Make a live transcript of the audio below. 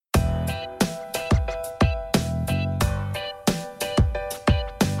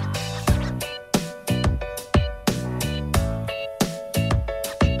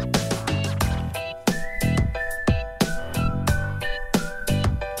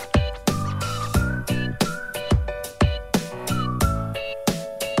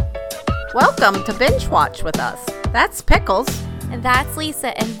Welcome to Binge Watch with us. That's Pickles. And that's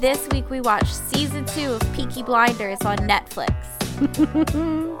Lisa, and this week we watched season 2 of Peaky Blinders on Netflix.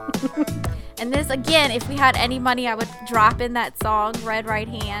 And this, again, if we had any money, I would drop in that song, Red Right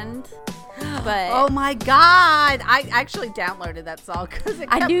Hand. But oh my God. I actually downloaded that song because it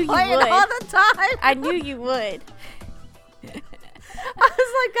kept playing all the time. I knew you would. I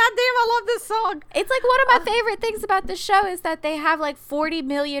was like, God damn, I love this song. It's like one of my favorite things about the show is that they have like 40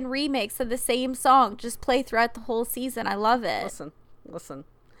 million remakes of the same song just play throughout the whole season. I love it. Listen.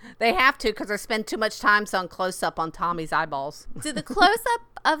 They have to because they spend too much time on close-up on Tommy's eyeballs. Do the close-up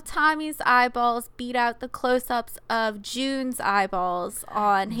of Tommy's eyeballs beat out the close-ups of June's eyeballs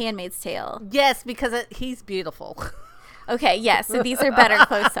on Handmaid's Tale? Yes, because he's beautiful. Okay, yes. So these are better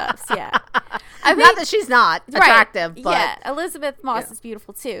close-ups, yeah. I mean, not that she's not attractive, right, but... Yeah, Elizabeth Moss is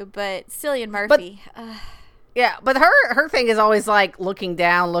beautiful, too, but Cillian Murphy... yeah, but her thing is always, like, looking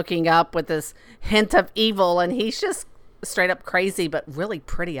down, looking up with this hint of evil, and he's just straight up crazy, but really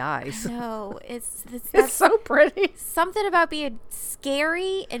pretty eyes. No, it's so pretty. Something about being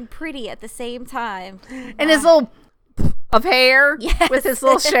scary and pretty at the same time. And his little of hair with his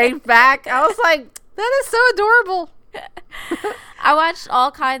little shaved back. I was like, that is so adorable. I watched all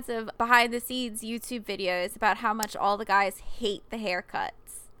kinds of behind the scenes YouTube videos about how much all the guys hate the haircuts.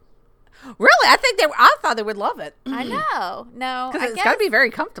 Really? I thought they would love it. I know. No, because it's got to be very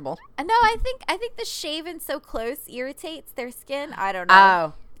comfortable. No, I think the shaven so close irritates their skin. I don't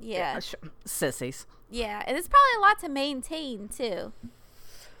know. Oh, yeah. Sissies. Yeah, and it's probably a lot to maintain too.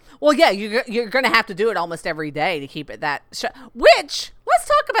 Well, yeah, you're going to have to do it almost every day to keep it that. Which, let's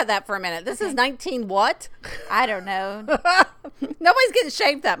talk about that for a minute. This is 19 what? I don't know. Nobody's getting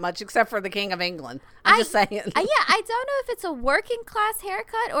shaved that much except for the King of England. I'm just saying. Yeah, I don't know if it's a working class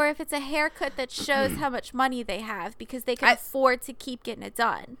haircut or if it's a haircut that shows how much money they have because they can afford to keep getting it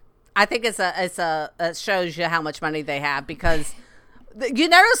done. I think it shows you how much money they have because you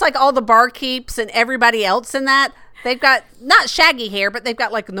notice like all the barkeeps and everybody else in that. They've got not shaggy hair, but they've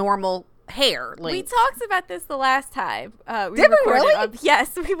got like normal hair length. We talked about this the last time. Did we really?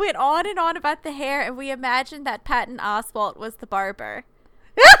 Yes, we went on and on about the hair, and we imagined that Patton Oswalt was the barber.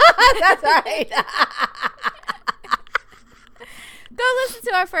 That's right. Go listen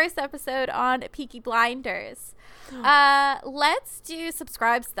to our first episode on Peaky Blinders. Let's do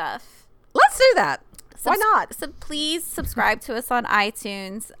subscribe stuff. Let's do that. Why not? So please subscribe to us on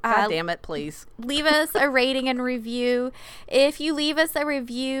iTunes. God damn it, please. Leave us a rating and review. If you leave us a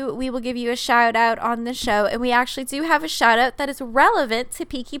review, we will give you a shout out on the show. And we actually do have a shout out that is relevant to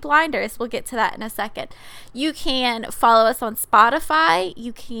Peaky Blinders. We'll get to that in a second. You can follow us on Spotify.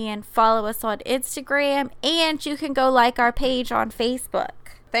 You can follow us on Instagram. And you can go like our page on Facebook.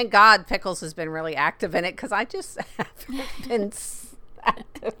 Thank God Pickles has been really active in it because I just haven't been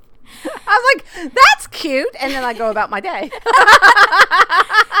active. I was like, that's cute. And then I go about my day. Is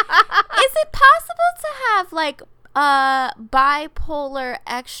it possible to have like a bipolar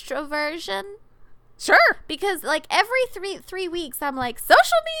extroversion? Sure. Because like every three weeks I'm like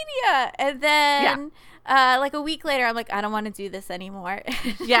social media. And then like a week later I'm like, I don't want to do this anymore.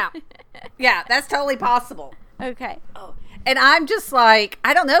 Yeah, that's totally possible. Okay. Oh. And I'm just like,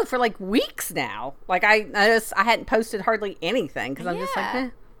 I don't know, for like weeks now. Like I hadn't posted hardly anything because I'm just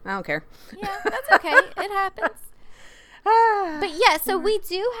like, I don't care. Yeah, that's okay. It happens. But yeah, so we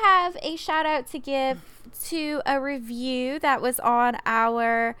do have a shout out to give to a review that was on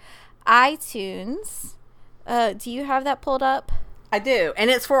our iTunes. Do you have that pulled up? I do.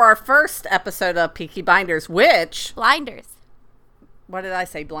 And it's for our first episode of Peaky Blinders, which... Blinders. What did I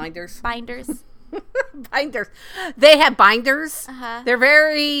say? Blinders? Binders. Binders. They have binders. Uh-huh. They're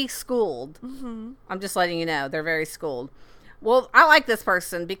very schooled. Mm-hmm. I'm just letting you know. They're very schooled. Well, I like this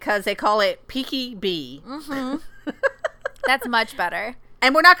person because they call it Peaky B. Mm-hmm. That's much better.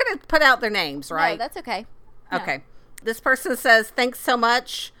 And we're not going to put out their names, right? No, that's okay. Okay. No. This person says, thanks so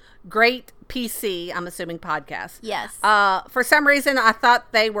much. Great PC, I'm assuming podcast. Yes. For some reason, I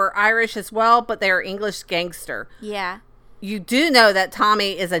thought they were Irish as well, but they are English gangster. Yeah. You do know that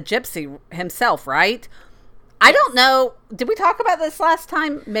Tommy is a gypsy himself, right? I don't know. Did we talk about this last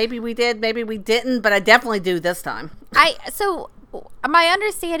time? Maybe we did, maybe we didn't, but I definitely do this time. So my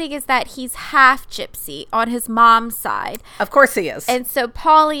understanding is that he's half gypsy on his mom's side. Of course he is. And so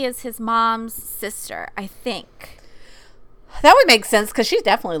Polly is his mom's sister, I think. That would make sense because she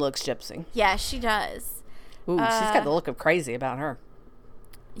definitely looks gypsy. Yeah, she does. Ooh, she's got the look of crazy about her.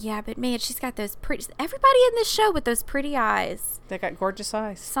 Yeah, but man, she's got those pretty... Everybody in this show with those pretty eyes. They got gorgeous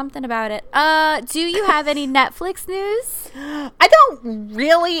eyes. Something about it. Do you have any Netflix news? I don't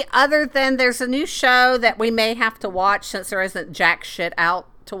really, other than there's a new show that we may have to watch since there isn't jack shit out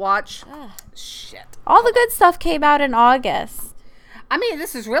to watch. Ugh. Shit. All the good stuff came out in August. I mean,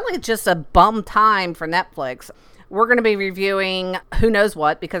 this is really just a bum time for Netflix. We're going to be reviewing who knows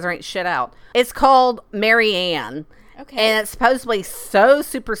what because there ain't shit out. It's called Mary Ann. Okay. And it's supposedly so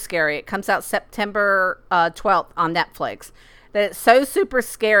super scary. It comes out September 12th on Netflix. That it's so super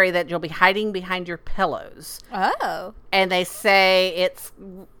scary that you'll be hiding behind your pillows. Oh. And they say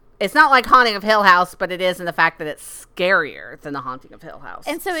it's not like Haunting of Hill House, but it is in the fact that it's scarier tthan the Haunting of Hill House.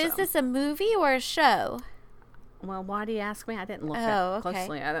 And so is this a movie or a show? Well, why do you ask me? I didn't look okay.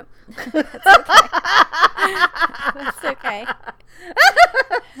 closely at it. That's okay.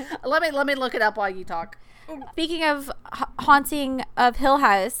 Let me look it up while you talk. Speaking of Haunting of Hill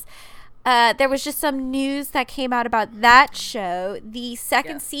House, there was just some news that came out about that show. The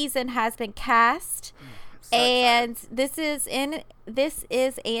second season has been cast, and this is an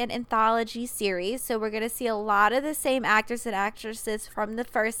anthology series. So we're going to see a lot of the same actors and actresses from the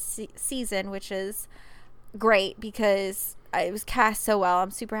first season, which is great because it was cast so well.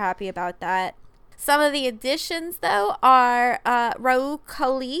 I'm super happy about that. Some of the additions, though, are Raul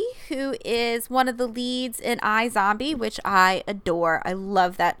Coley, who is one of the leads in iZombie, which I adore. I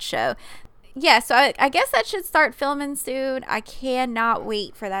love that show. Yeah, so I guess that should start filming soon. I cannot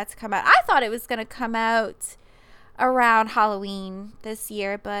wait for that to come out. I thought it was going to come out around Halloween this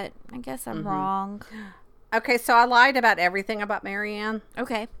year, but I guess I'm wrong. Okay, so I lied about everything about Mary Ann.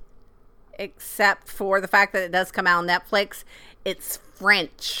 Okay. Except for the fact that it does come out on Netflix. It's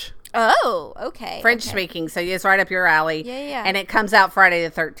French. Oh, okay. French speaking, so it's right up your alley. Yeah. And it comes out Friday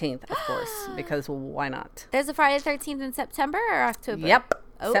the 13th, of course, because why not? There's a Friday the 13th in September or October? Yep.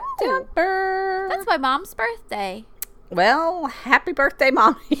 Oh. September. That's my mom's birthday. Well, happy birthday,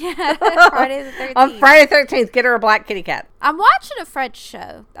 Mommy. Yeah, Friday the 13th. On Friday the 13th, get her a black kitty cat. I'm watching a French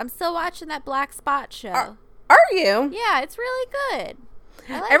show. I'm still watching that Black Spot show. Are you? Yeah, it's really good.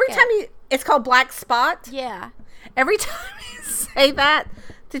 I like Every it. time it's called Black Spot. Yeah. Every time you say that,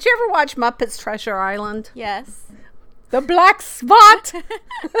 did you ever watch Muppets Treasure Island? Yes. The black spot.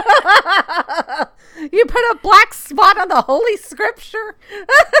 You put a black spot on the Holy Scripture.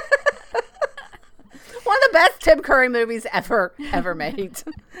 One of the best Tim Curry movies ever made.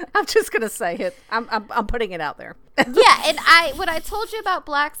 I'm just gonna say it. I'm putting it out there. Yeah, and when I told you about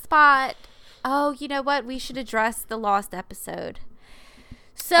Black Spot, oh, you know what? We should address the lost episode.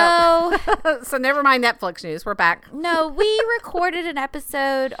 So, So never mind Netflix news. We're back. no, we recorded an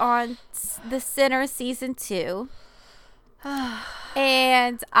episode on The Sinner season 2.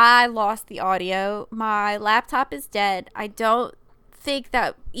 And I lost the audio. My laptop is dead. I don't think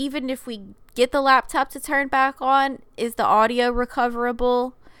that even if we get the laptop to turn back on, is the audio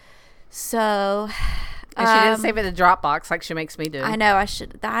recoverable. So, And she didn't save it in Dropbox like she makes me do. I know I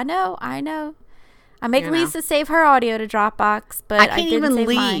should. I know. I make Lisa save her audio to Dropbox, but I can't didn't even save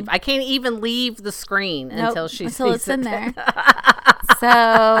leave. mine. I can't even leave the screen until until it's sees in it. there.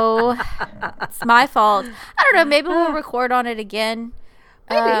 So it's my fault. I don't know. Maybe we'll record on it again.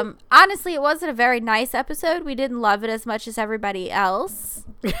 Honestly, it wasn't a very nice episode. We didn't love it as much as everybody else.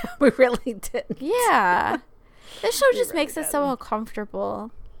 We really didn't. Yeah, this show just makes us so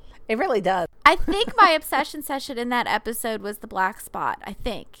uncomfortable. It really does. I think my obsession session in that episode was the black spot. I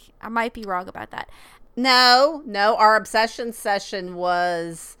think. I might be wrong about that. No. Our obsession session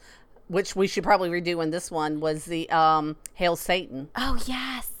was, which we should probably redo in this one, was the Hail Satan. Oh,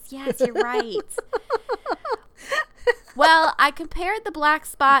 yes, you're right. Well, I compared the black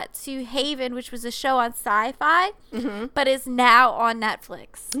spot to Haven, which was a show on Sci-Fi, but is now on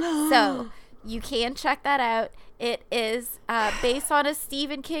Netflix. So you can check that out. It is based on a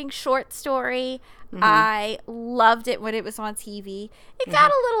Stephen King short story. I loved it when it was on TV. It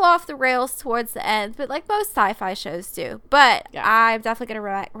got a little off the rails towards the end, but like most sci-fi shows do. But I'm definitely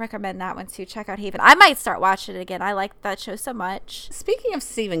going to recommend that one too. Check out Haven. I might start watching it again. I like that show so much. Speaking of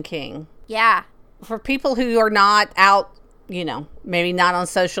Stephen King, Yeah. for people who are not out, maybe not on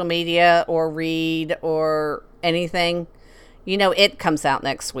social media or read or anything, it comes out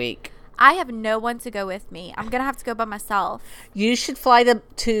next week. I have no one to go with me. I'm going to have to go by myself. You should fly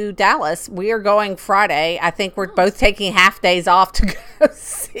to Dallas. We are going Friday. I think we're both taking half days off to go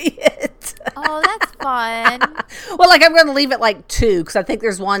see it. Oh, that's fun. Well, I'm going to leave at 2 because I think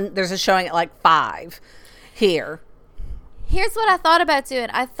there's a showing at 5 here. Here's what I thought about doing.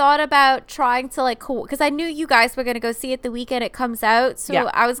 I thought about trying to because I knew you guys were going to go see it the weekend it comes out. So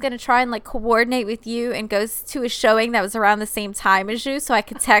I was going to try and coordinate with you and go to a showing that was around the same time as you so I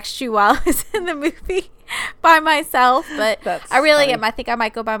could text you while I was in the movie by myself. But That's I really funny. am. I think I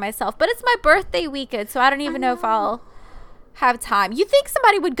might go by myself. But it's my birthday weekend, so I don't even know if I'll have time. You think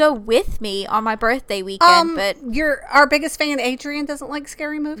somebody would go with me on my birthday weekend, but our biggest fan, Adrian, doesn't like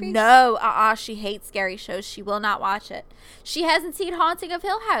scary movies? no, she hates scary shows. She will not watch it. She hasn't seen Haunting of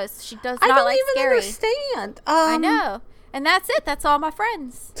Hill House. She does not like scary. I don't even understand. I know. And that's it. That's all my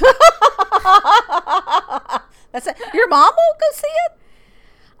friends. That's it. Your mom won't go see it?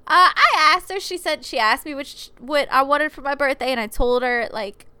 I asked her. She asked me what I wanted for my birthday, and I told her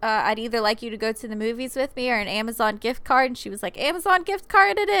like I'd either like you to go to the movies with me or an Amazon gift card, and she was like, Amazon gift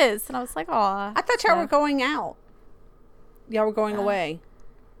card it is. And I was like, aw. I thought y'all were going out. Y'all were going away.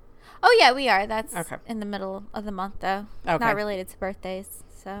 Oh yeah, we are. That's okay. In the middle of the month though. Okay. Not related to birthdays.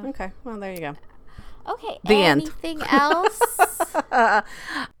 So okay, well there you go. Okay. The end. Anything else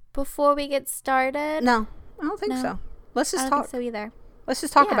before we get started? No, I don't think so. Let's just I don't talk. think so either. Let's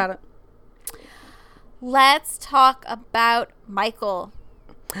just talk about it. Let's talk about Michael.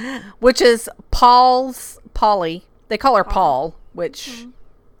 Which is Polly. They call her Paul, which,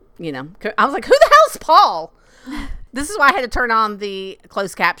 you know, I was like, who the hell's Paul? This is why I had to turn on the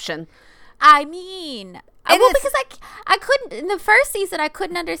closed caption. I mean, because I couldn't, in the first season, I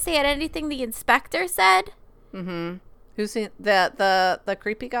couldn't understand anything the inspector said. Mm-hmm. Who's the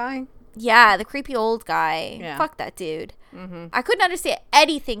creepy guy? Yeah, the creepy old guy. Yeah. Fuck that dude. Mm-hmm. I couldn't understand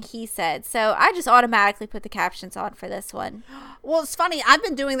anything he said, so I just automatically put the captions on for this one. Well, it's funny. I've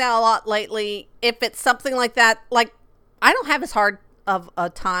been doing that a lot lately. If it's something like that, like, I don't have as hard of a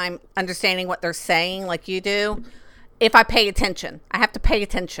time understanding what they're saying like you do. If I pay attention, I have to pay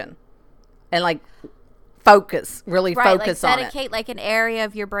attention and, like, focus, really focus on it. Dedicate, like, an area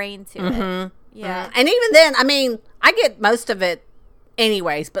of your brain to it. Yeah. Mm-hmm. And even then, I mean, I get most of it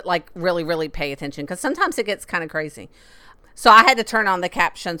anyways, but, like, really, really pay attention because sometimes it gets kind of crazy. So I had to turn on the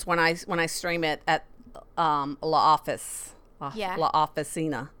captions when I stream it at La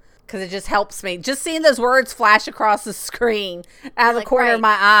Officina, because it just helps me. Just seeing those words flash across the screen out of the corner of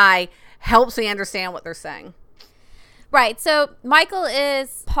my eye helps me understand what they're saying. Right. So Michael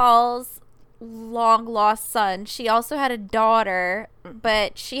is Paul's long lost son. She also had a daughter,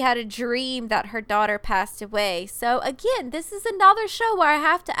 but she had a dream that her daughter passed away. So again, this is another show where I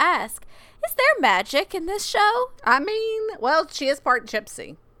have to ask, is there magic in this show? I mean, well, she is part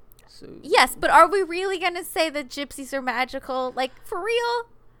gypsy. So. Yes, but are we really going to say that gypsies are magical? Like, for real?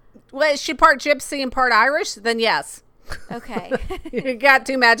 Well, is she part gypsy and part Irish? Then yes. Okay. You got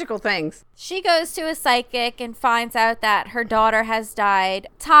two magical things. She goes to a psychic and finds out that her daughter has died.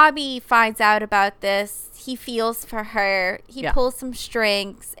 Tommy finds out about this. He feels for her. He pulls some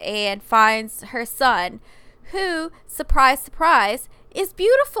strings and finds her son, who, surprise, surprise, is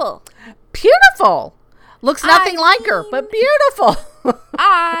beautiful. Beautiful. Looks nothing like her, but beautiful.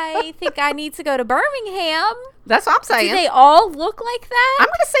 I think I need to go to Birmingham. That's what I'm saying. Do they all look like that? I'm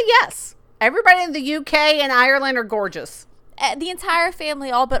going to say yes. Everybody in the UK and Ireland are gorgeous. The entire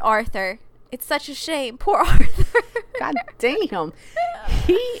family, all but Arthur. It's such a shame. Poor Arthur. God damn.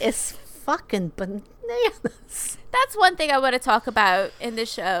 He is fucking bananas. That's one thing I want to talk about in the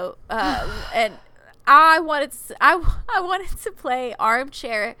show. And I wanted to play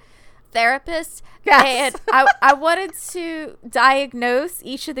armchair therapist. Yes. And I wanted to diagnose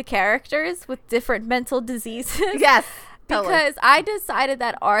each of the characters with different mental diseases. Yes. Because I decided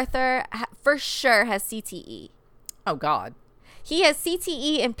that Arthur for sure has CTE. Oh, God. He has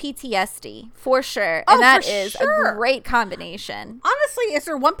CTE and PTSD for sure. And that is a great combination. Honestly, is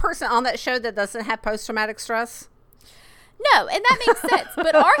there one person on that show that doesn't have post-traumatic stress? No, and that makes sense.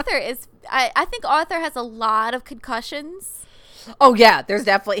 But Arthur is, I think Arthur has a lot of concussions. Oh, yeah. There's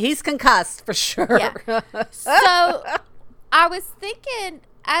definitely, he's concussed for sure. Yeah. So I was thinking,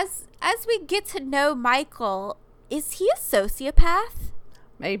 as we get to know Michael, is he a sociopath?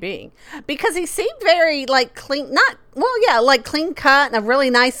 Maybe. Because he seemed very, like, clean, like clean cut and a really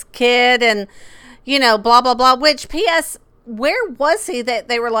nice kid and, you know, blah, blah, blah. Which, P.S., where was he that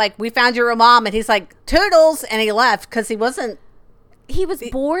they were like, we found your mom? And he's like, toodles. And he left because he wasn't. He was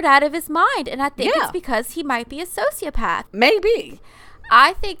bored out of his mind. And I think it's because he might be a sociopath. Maybe.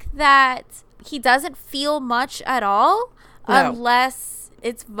 I think that he doesn't feel much at all unless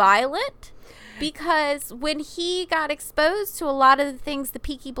it's violent. Because when he got exposed to a lot of the things the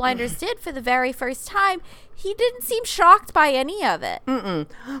Peaky Blinders did for the very first time, he didn't seem shocked by any of it. Mm-mm.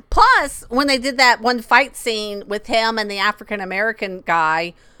 Plus, when they did that one fight scene with him and the African-American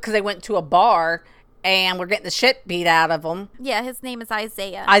guy, because they went to a bar and were getting the shit beat out of him. Yeah, his name is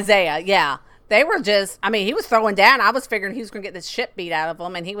Isaiah. Isaiah, yeah. They were just, I mean, he was throwing down. I was figuring he was going to get this shit beat out of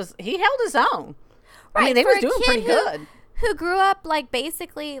him, and he held his own. Right, I mean, they were doing pretty good. who grew up like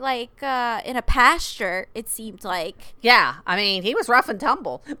basically like in a pasture, it seemed like. Yeah, I mean, he was rough and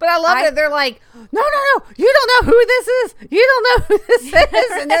tumble. But I love that they're like, no, you don't know who this is. You don't know who this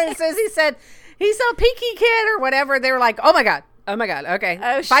is. And then as soon as he said, he's a Peaky Kid or whatever, they were like, oh my God, okay.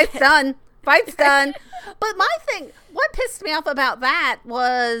 Oh, Fight's done. But my thing, what pissed me off about that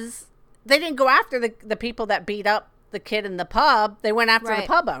was they didn't go after the people that beat up the kid in the pub. They went after the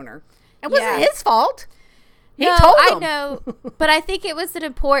pub owner. It wasn't his fault. He told him. I know, but I think it was an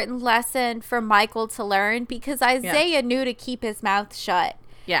important lesson for Michael to learn because Isaiah knew to keep his mouth shut.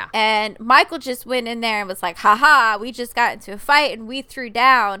 Yeah. And Michael just went in there and was like, haha, we just got into a fight and we threw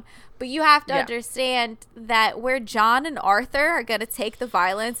down. But you have to understand that where John and Arthur are going to take the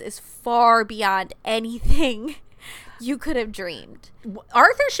violence is far beyond anything you could have dreamed.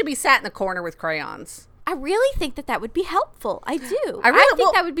 Arthur should be sat in the corner with crayons. I really think that would be helpful. I do. I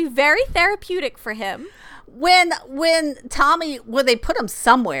think that would be very therapeutic for him. When Tommy, they put him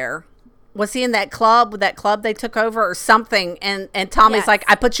somewhere? Was he in that club they took over or something? And Tommy's like,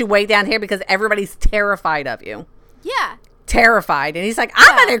 I put you way down here because everybody's terrified of you. Yeah. Terrified. And he's like,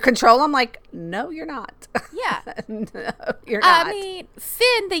 I'm under control. I'm like, no, you're not. Yeah. No, you're not. I mean,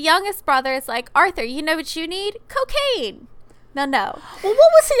 Finn, the youngest brother, is like, Arthur, you know what you need? Cocaine. No. Well, what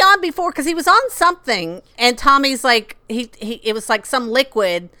was he on before? Because he was on something, and Tommy's like, it was like some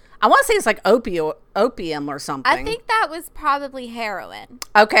liquid. I want to say it's like opium or something. I think that was probably heroin.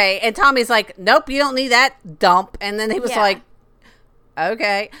 Okay, and Tommy's like, nope, you don't need that, dump. And then he was like,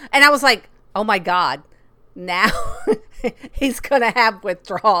 okay. And I was like, oh my God, now he's going to have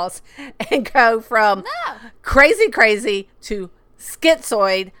withdrawals and go from crazy to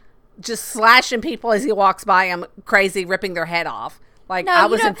schizoid, just slashing people as he walks by him, crazy, ripping their head off. Like, I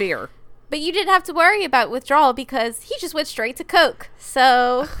was in fear. But you didn't have to worry about withdrawal because he just went straight to coke.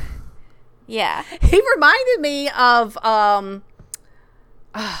 So, yeah. He reminded me of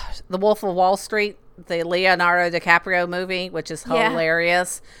The Wolf of Wall Street, the Leonardo DiCaprio movie, which is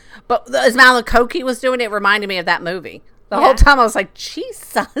hilarious. But as amount of coke he was doing, it reminded me of that movie. The whole time I was like,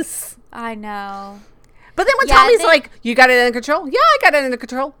 Jesus. I know. But then when Tommy's like, you got it under control? Yeah, I got it under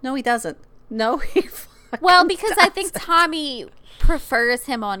control. No, he doesn't. No, he Well, because I think Tommy prefers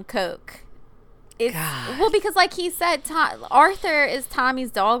him on coke. Well, because like he said, Arthur is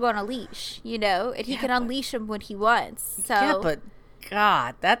Tommy's dog on a leash, you know, and he can unleash him when he wants. So yeah, but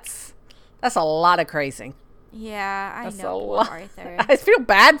God, that's a lot of crazy. Yeah, I know, poor Arthur. I feel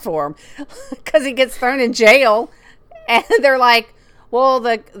bad for him because he gets thrown in jail, and they're like, well,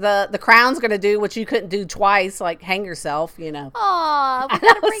 the crown's going to do what you couldn't do twice, like hang yourself, you know. Oh, we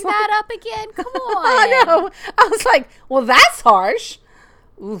got to bring that up again? Come on. I know. I was like, well, that's harsh.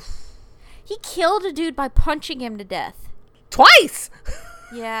 Oof. He killed a dude by punching him to death. Twice.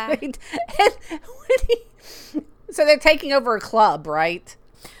 Yeah. So they're taking over a club, right?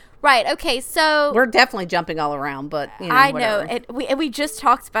 Right. Okay. So we're definitely jumping all around, but you know, I whatever. know, and we just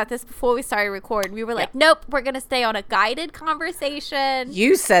talked about this before we started recording. We were like, nope, we're gonna stay on a guided conversation.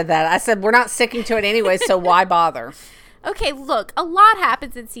 You said that. I said we're not sticking to it anyway, so why bother? Okay, look, a lot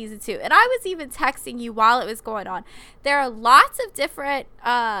happens in season 2, and I was even texting you while it was going on. There are lots of different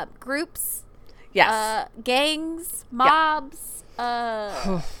groups, gangs, mobs,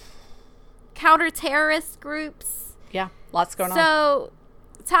 counter-terrorist groups. Yeah, lots going on. So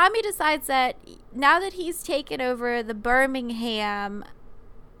Tommy decides that now that he's taken over the Birmingham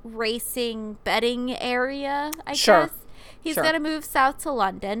racing betting area, I guess, he's going to move south to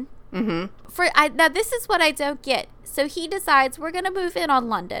London. Mm-hmm. Now, this is what I don't get. So he decides we're going to move in on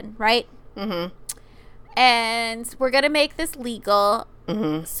London, right? Mm-hmm. And we're going to make this legal.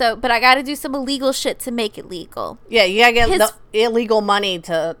 Mm-hmm. So, but I got to do some illegal shit to make it legal. Yeah, you got to get the illegal money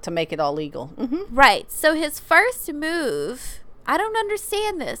to make it all legal. Mm-hmm. Right. So his first move, I don't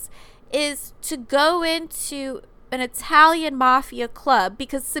understand this, is to go into an Italian mafia club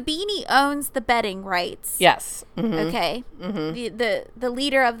because Sabini owns the betting rights. Yes. Mm-hmm. Okay. Mm-hmm. The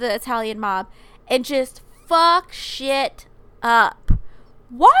leader of the Italian mob, and just fuck shit up.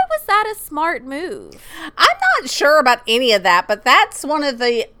 Why was that a smart move? I'm not sure about any of that, but that's one of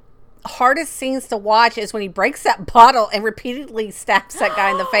the hardest scenes to watch is when he breaks that bottle and repeatedly stabs that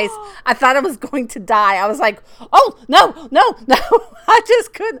guy in the face. I thought I was going to die. I was like, oh, no. I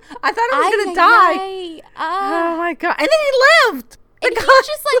just couldn't. I thought I was going to die. Oh, my God. And then he lived. And he's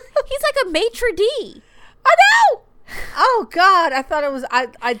just like, he's like a maitre d'. I know. Oh, God. I thought it was, I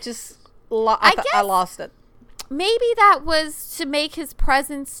lost it. Maybe that was to make his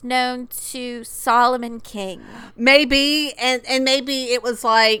presence known to Solomon King. Maybe. And maybe it was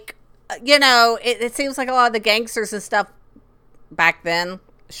like, you know, it seems like a lot of the gangsters and stuff back then,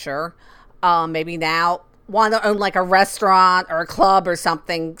 sure. Maybe now want to own like a restaurant or a club or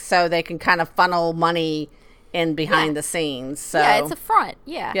something, so they can kind of funnel money in behind the scenes. So Yeah, it's a front.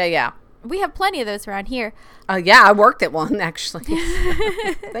 Yeah. yeah. We have plenty of those around here. Yeah, I worked at one actually.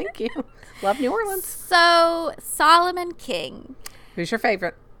 Thank you. Love New Orleans. So, Solomon King. Who's your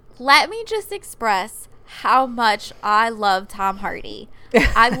favorite? Let me just express how much I love Tom Hardy.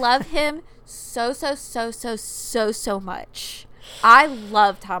 I love him so much. I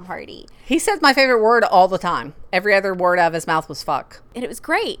love Tom Hardy. He says my favorite word all the time. Every other word out of his mouth was fuck. And it was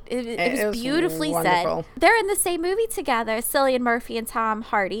great. It was beautifully wonderful. said. They're in the same movie together. Cillian Murphy and Tom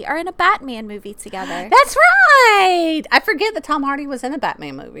Hardy are in a Batman movie together. That's right. I forget that Tom Hardy was in a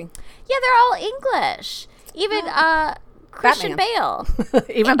Batman movie. Yeah, they're all English. Even Christian Bale.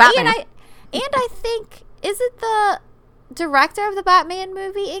 Even Batman. And I think, is it the director of the Batman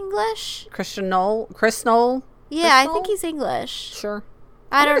movie English? Chris Noel. Yeah, I think he's English. Sure.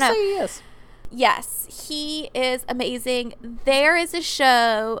 I don't know. Say he is. Yes, he is amazing. There is a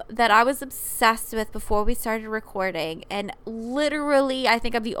show that I was obsessed with before we started recording, and literally, I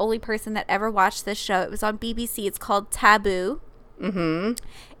think I'm the only person that ever watched this show. It was on BBC. It's called Taboo. Mm-hmm.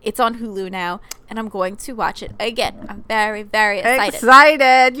 It's on Hulu now, and I'm going to watch it again. I'm very, very excited.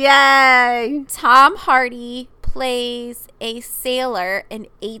 Excited! Yay! Tom Hardy plays a sailor in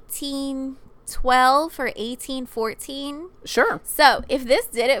 1812 or 1814. Sure. So if this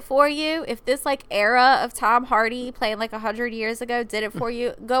did it for you, if this like era of Tom Hardy playing like 100 years ago did it for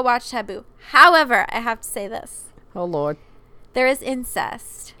you, go watch Taboo. However, I have to say this. Oh, Lord. There is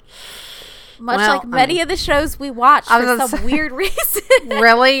incest. Much like many of the shows we watch for some weird reason.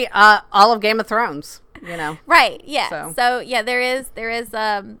 Really? All of Game of Thrones, you know. Right, yeah. So yeah, there is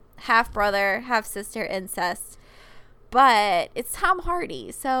half brother, half sister incest. But it's Tom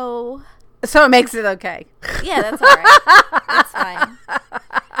Hardy, so it makes it okay. Yeah, that's all right. That's fine.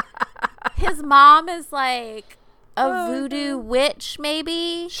 His mom is like a voodoo witch,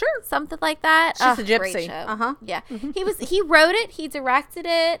 maybe. Sure. Something like that. She's a gypsy. Great show. Uh-huh. Yeah. Mm-hmm. He wrote it, he directed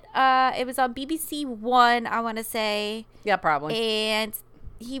it. It was on BBC One, I want to say. Yeah, probably. And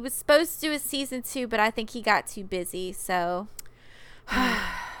he was supposed to do a season 2, but I think he got too busy, so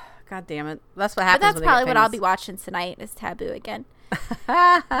God damn it. That's what happens. But that's probably what I'll be watching tonight is Taboo again.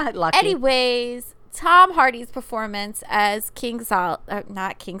 Lucky. Anyways, Tom Hardy's performance as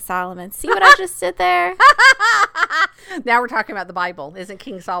not King Solomon. See what I just did there? Now we're talking about the Bible. Isn't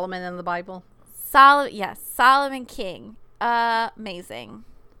King Solomon in the Bible? Yes, Solomon King. Amazing.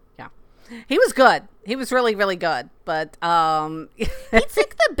 Yeah. He was good. He was really, really good. But he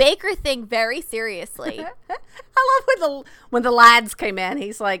took the baker thing very seriously. I love when the lads came in.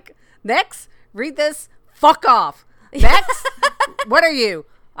 He's like, next, read this, fuck off. Next, what are you?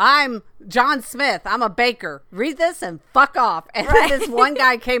 I'm John Smith. I'm a baker. Read this and fuck off. And then this one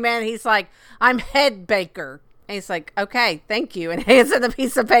guy came in. He's like, I'm head baker. And he's like, okay, thank you. And hands him the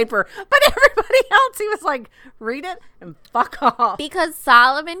piece of paper. But everybody else, he was like, read it and fuck off. Because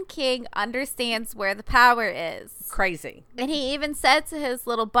Solomon King understands where the power is. Crazy. And he even said to his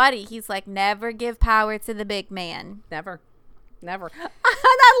little buddy, he's like, never give power to the big man. Never. And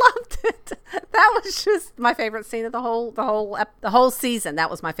I loved it. That was just my favorite scene of the whole season.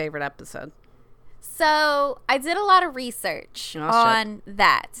 That was my favorite episode. So I did a lot of research on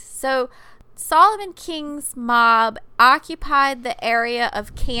that. So Solomon King's mob occupied the area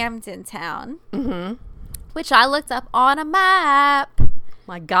of Camden Town, which I looked up on a map.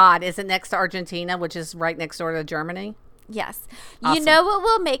 My God, is it next to Argentina, which is right next door to Germany? Yes. Awesome. You know what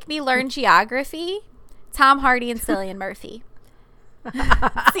will make me learn geography? Tom Hardy and Cillian Murphy.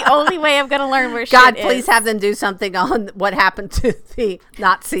 It's the only way I'm going to learn where God, shit is. please have them do something on what happened to the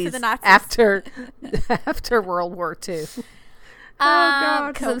Nazis, after World War II. Oh,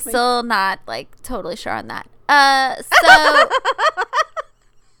 God. Because I'm still not, like, totally sure on that. So,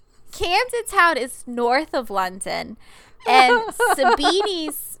 Camden Town is north of London, and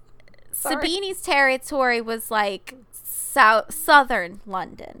Sabini's territory was, like, southern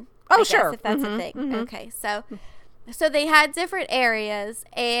London. Oh, I sure. guess, if that's a thing. Okay, so they had different areas,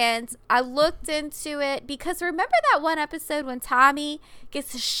 and I looked into it because remember that one episode when Tommy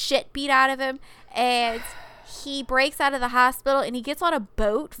gets the shit beat out of him and he breaks out of the hospital and he gets on a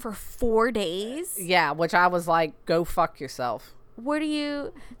boat for 4 days? Yeah, which I was like, go fuck yourself. So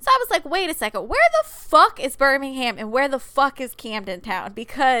I was like, wait a second, where the fuck is Birmingham and where the fuck is Camden Town?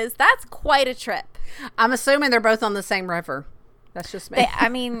 Because that's quite a trip. I'm assuming they're both on the same river. That's just me. I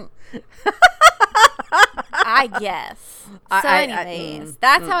mean, I guess. So anyways,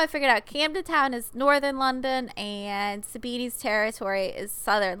 that's how I figured out. Camden Town is northern London and Sabini's territory is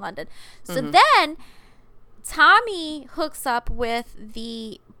southern London. So then Tommy hooks up with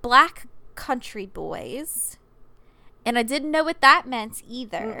the black Country Boys. And I didn't know what that meant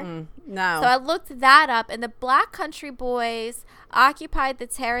either. No. So I looked that up, and the Black Country Boys occupied the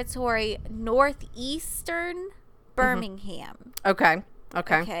territory northeastern Birmingham. Okay.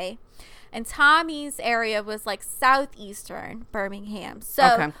 Okay. And Tommy's area was like southeastern Birmingham.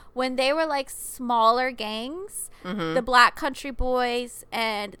 So when they were like smaller gangs, the Black Country Boys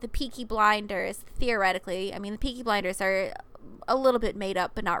and the Peaky Blinders, theoretically, I mean, the Peaky Blinders are a little bit made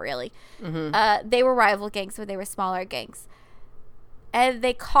up, but not really. They were rival gangs, so they were smaller gangs. And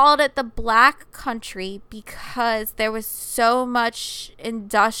they called it the Black Country because there was so much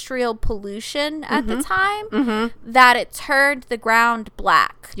industrial pollution at the time that it turned the ground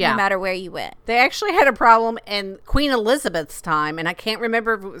black no matter where you went. They actually had a problem in Queen Elizabeth's time, and I can't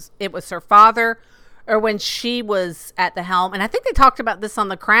remember if it was her father or when she was at the helm. And I think they talked about this on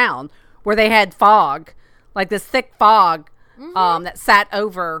The Crown, where they had fog, like this thick fog that sat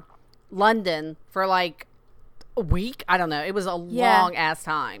over London for like a week. I don't know. It was a long ass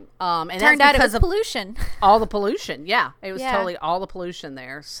time. And turned out it was pollution. All the pollution. Yeah. It was totally all the pollution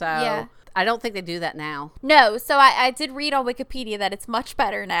there. So I don't think they do that now. No. So I did read on Wikipedia that it's much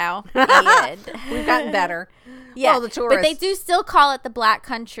better now. And we've gotten better. Yeah. Well, the tourists. But they do still call it the Black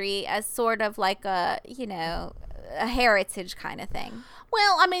Country as sort of like a, a heritage kind of thing.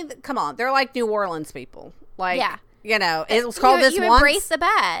 Well, I mean, come on. They're like New Orleans people. Like, it was called this you once. You embrace the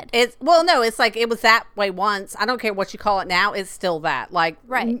bad. It's like it was that way once. I don't care what you call it now. It's still that. Like,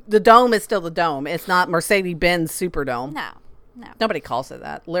 the dome is still the dome. It's not Mercedes-Benz Superdome. No. Nobody calls it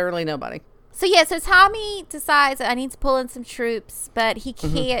that. Literally nobody. So Tommy decides I need to pull in some troops, but he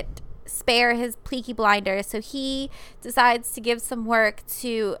can't spare his Peaky Blinders, so he decides to give some work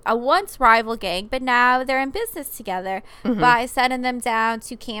to a once rival gang, but now they're in business together by sending them down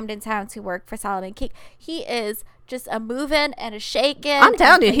to Camden Town to work for Solomon King. He is just a moving and a shaking. I'm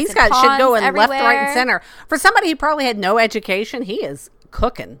telling you, he's got shit going everywhere. Left, right, and center. For somebody who probably had no education, he is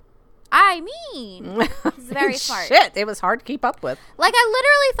cooking. I mean, he's very smart. Shit, it was hard to keep up with. Like, I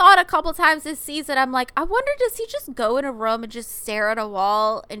literally thought a couple times this season, I'm like, I wonder, does he just go in a room and just stare at a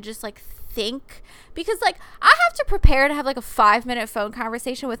wall and just, like, think? Because, like, I have to prepare to have, like, a 5-minute phone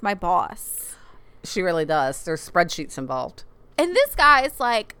conversation with my boss. She really does. There's spreadsheets involved. And this guy is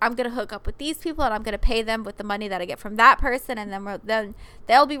like, I'm going to hook up with these people and I'm going to pay them with the money that I get from that person. And then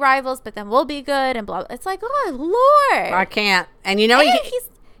they'll be rivals, but then we'll be good and blah, blah. It's like, oh, Lord. I can't. And you know, he's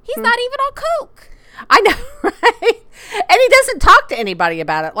not even on coke. I know, right? And he doesn't talk to anybody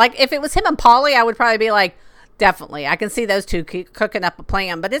about it. Like, if it was him and Paulie, I would probably be like, definitely. I can see those two cooking up a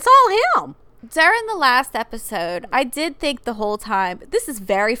plan, but it's all him. During the last episode, I did think the whole time, this is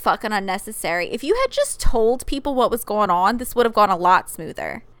very fucking unnecessary. If you had just told people what was going on, this would have gone a lot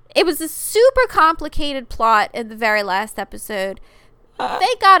smoother. It was a super complicated plot in the very last episode.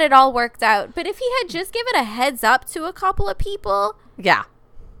 They got it all worked out. But if he had just given a heads up to a couple of people... Yeah.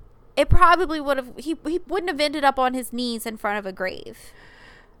 It probably would have... He wouldn't have ended up on his knees in front of a grave.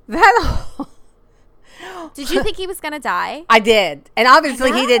 Did you think he was going to die? I did. And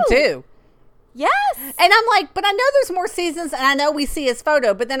obviously he did too. Yes. And I'm like, but I know there's more seasons and I know we see his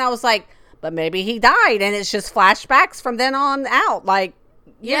photo. But then I was like, but maybe he died and it's just flashbacks from then on out. Like,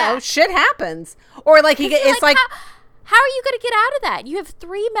 you know, shit happens. Or like it's like... How are you going to get out of that? You have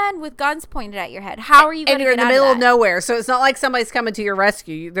 3 men with guns pointed at your head. How are you going to get out of that? And you're in the middle of nowhere. So it's not like somebody's coming to your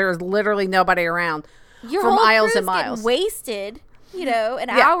rescue. There's literally nobody around for miles and miles. Wasted, an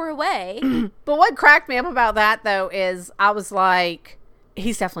hour away. But what cracked me up about that, though, is I was like,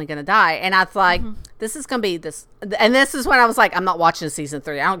 he's definitely going to die. And I was like, this is going to be this. And this is when I was like, I'm not watching season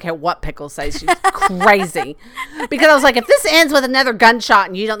 3. I don't care what Pickle says. She's crazy. Because I was like, if this ends with another gunshot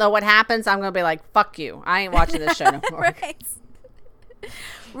and you don't know what happens, I'm going to be like, fuck you. I ain't watching this show no more.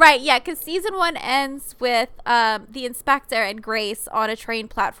 Right, yeah, because season 1 ends with the inspector and Grace on a train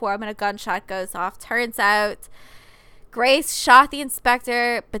platform and a gunshot goes off. Turns out Grace shot the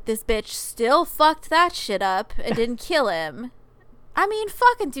inspector, but this bitch still fucked that shit up and didn't kill him. I mean,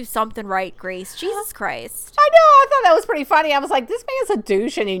 fucking do something right, Grace. Jesus Christ. I know. I thought that was pretty funny. I was like, this man's a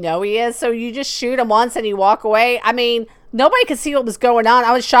douche, and you know he is. So you just shoot him once and you walk away. I mean, nobody could see what was going on.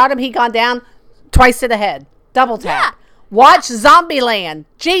 I was shot him. He gone down twice to the head. Double tap. Yeah. Watch Zombieland.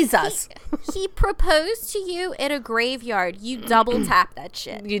 Jesus. He proposed to you in a graveyard. You double tap that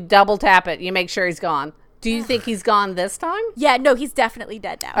shit. You double tap it. You make sure he's gone. Do you think he's gone this time? Yeah, no, he's definitely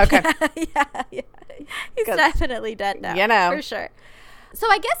dead now. Okay. Yeah. He's definitely dead now. You know. For sure. So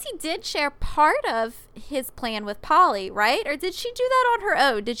I guess he did share part of his plan with Polly, right? Or did she do that on her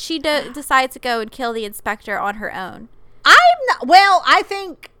own? Did she decide to go and kill the inspector on her own? I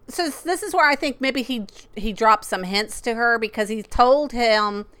think So this is where I think maybe he dropped some hints to her, because he told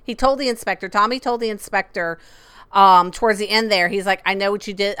the inspector, Tommy told the inspector, towards the end there, he's like, I know what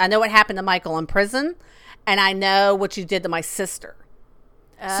you did. I know what happened to Michael in prison, and I know what you did to my sister.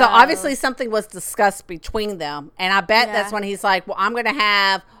 Oh. So obviously something was discussed between them. And I bet that's when he's like, well, I'm going to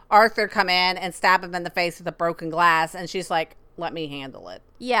have Arthur come in and stab him in the face with a broken glass. And she's like, let me handle it.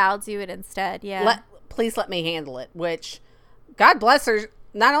 Yeah, I'll do it instead. Yeah. Please let me handle it, which God bless her.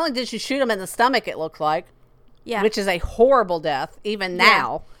 Not only did she shoot him in the stomach, it looked like, which is a horrible death, even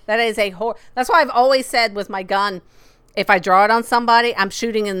now. That is that's why I've always said with my gun, if I draw it on somebody, I'm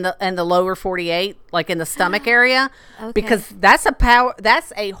shooting in the lower 48, like in the stomach area, because that's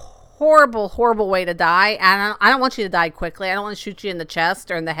a horrible, horrible way to die. And I don't want you to die quickly. I don't want to shoot you in the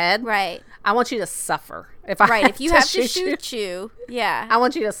chest or in the head. Right. I want you to suffer. If you have to shoot you, I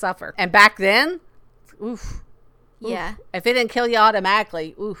want you to suffer. And back then, oof. Yeah. If it didn't kill you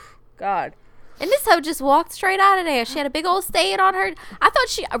automatically, oof, God. And this hoe just walked straight out of there. She had a big old stain on her. I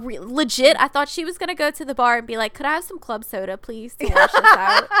thought I thought she was going to go to the bar and be like, could I have some club soda, please, to wash this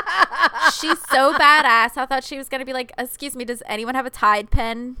out? She's so badass. I thought she was going to be like, excuse me, does anyone have a Tide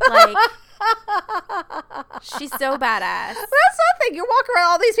pen? Like, she's so badass. That's nothing. You're walking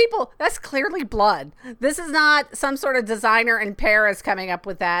around all these people. That's clearly blood. This is not some sort of designer in Paris coming up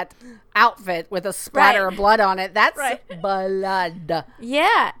with that outfit with a splatter of blood on it. That's blood.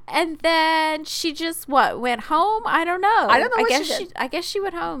 Yeah. And then she just went home? I don't know. I guess she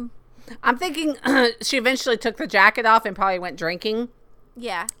went home. I'm thinking she eventually took the jacket off and probably went drinking.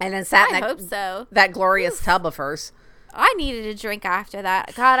 Yeah. And then sat I hope so. That glorious tub of hers. I needed a drink after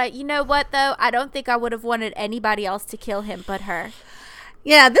that. God, you know what, though? I don't think I would have wanted anybody else to kill him but her.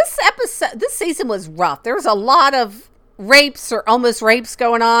 Yeah, this season was rough. There was a lot of rapes or almost rapes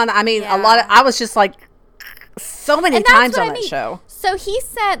going on. I mean, I was just like, so many times on that show. So he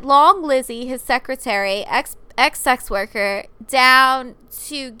sent Long Lizzie, his secretary, ex-sex worker, down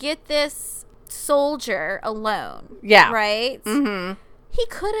to get this soldier alone. Yeah. Right? Mm-hmm. He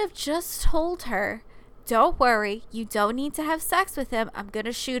could have just told her, don't worry, you don't need to have sex with him. I'm going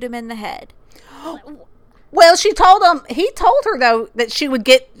to shoot him in the head. Well, he told her, though, that she would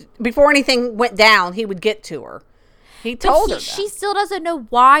before anything went down, he would get to her. He told her that. She still doesn't know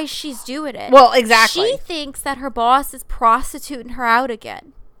why she's doing it. Well, exactly. She thinks that her boss is prostituting her out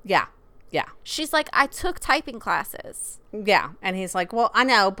again. Yeah. Yeah. She's like, I took typing classes. Yeah. And he's like, well, I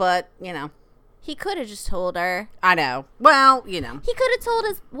know, but, you know. He could have just told her. I know. Well, you know. He could have told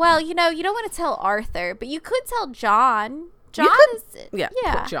us, well, you know, you don't want to tell Arthur, but you could tell John. Yeah.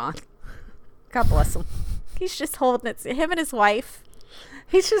 Poor John. God bless him. He's just holding it. Him and his wife.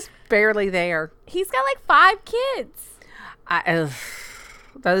 He's just barely there. He's got like 5 kids. 5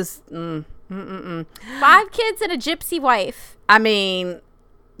 kids and a gypsy wife. I mean,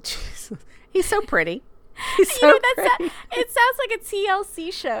 Jesus, he's so pretty. He's so pretty. It sounds like a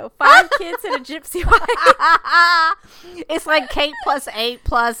TLC show. 5 kids and a gypsy wife. It's like Kate plus 8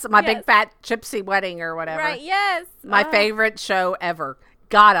 plus my big fat gypsy wedding or whatever. Right, yes. My favorite show ever.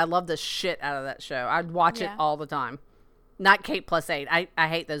 God, I love the shit out of that show. I'd watch it all the time. Not Kate plus 8. I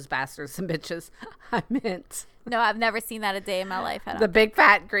hate those bastards and bitches. I meant... No, I've never seen that a day in my life. The big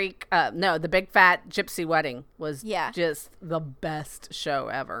fat gypsy wedding was just the best show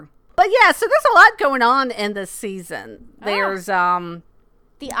ever. But yeah, so there's a lot going on in this season. There's the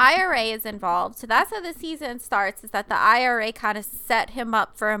IRA is involved. So that's how the season starts, is that the IRA kind of set him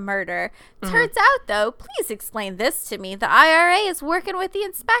up for a murder. Mm-hmm. Turns out, though, please explain this to me. The IRA is working with the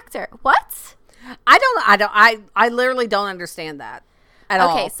inspector. What? I literally don't understand that at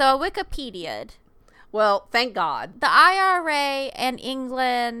all. Okay, so I Wikipedia'd. Well, thank God. The IRA and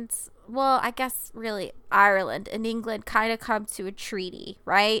England, well, I guess really Ireland and England kind of come to a treaty,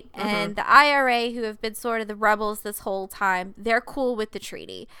 right? Mm-hmm. And the IRA, who have been sort of the rebels this whole time, they're cool with the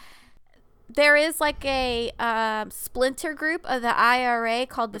treaty. There is like a splinter group of the IRA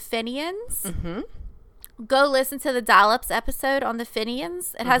called the Fenians. Mm-hmm. Go listen to the Dollops episode on the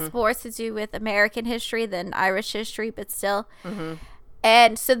Fenians. It has more to do with American history than Irish history, but still. Mm-hmm.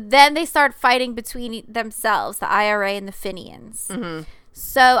 And so then they start fighting between themselves, the IRA and the Fenians. Mm-hmm.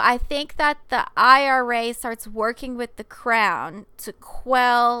 So I think that the IRA starts working with the Crown to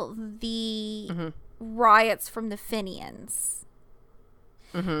quell the riots from the Fenians.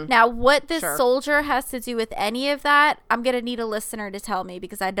 Mm-hmm. Now, what this soldier has to do with any of that, I'm going to need a listener to tell me,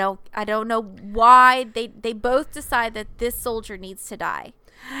 because I don't know why they both decide that this soldier needs to die.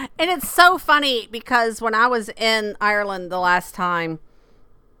 And it's so funny because when I was in Ireland the last time,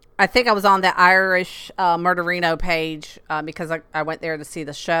 I think I was on the Irish Murderino page because I went there to see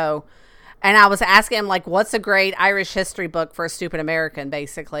the show. And I was asking him, like, what's a great Irish history book for a stupid American,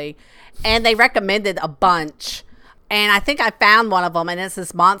 basically. And they recommended a bunch. And I think I found one of them, and it's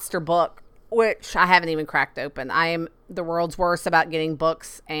this monster book, which I haven't even cracked open. I am the world's worst about getting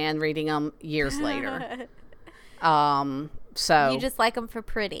books and reading them years later. So You just like them for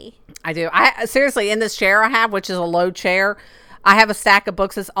pretty. I do. I seriously, in this chair I have, which is a low chair, I have a stack of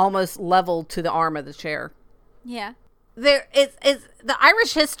books that's almost level to the arm of the chair. Yeah. It's the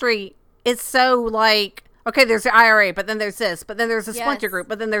Irish history is so like, okay, there's the IRA, but then there's this, but then there's a splinter group,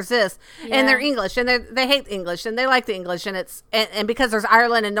 but then there's this, and they're English, and they hate English, and they like the English, and it's and because there's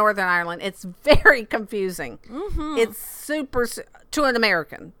Ireland and Northern Ireland, it's very confusing. Mm-hmm. It's super to an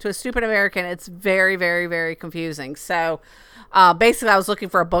American, to a stupid American, it's very, very, very confusing. So basically, I was looking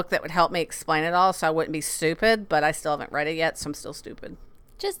for a book that would help me explain it all, so I wouldn't be stupid, but I still haven't read it yet, so I'm still stupid.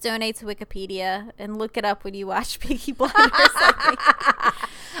 Just donate to Wikipedia and look it up when you watch Peaky Blinders. I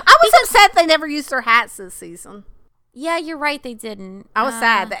was upset they never used their hats this season. Yeah, you're right. They didn't. I was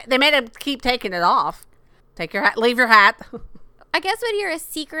sad. They made them keep taking it off. Take your hat. Leave your hat. I guess when you're a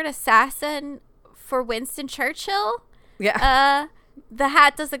secret assassin for Winston Churchill, yeah, the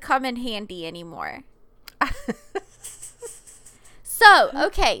hat doesn't come in handy anymore. So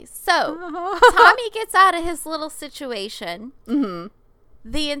Tommy gets out of his little situation. Mm-hmm.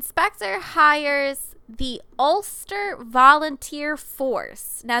 The inspector hires the Ulster Volunteer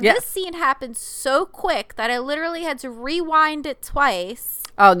Force. Now, this scene happened so quick that I literally had to rewind it twice.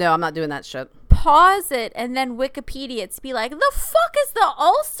 Oh, no, I'm not doing that shit. Pause it, and then Wikipedia it to be like, the fuck is the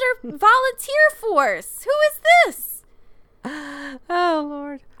Ulster Volunteer Force? Who is this? Oh,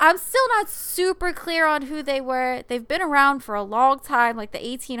 Lord. I'm still not super clear on who they were. They've been around for a long time, like the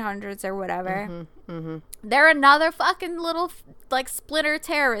 1800s or whatever. Mm-hmm, mm-hmm. They're another fucking little, like, splinter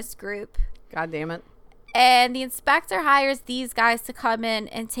terrorist group. God damn it. And the inspector hires these guys to come in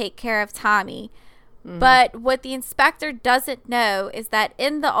and take care of Tommy. Mm-hmm. But what the inspector doesn't know is that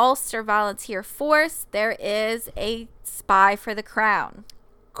in the Ulster Volunteer Force, there is a spy for the crown.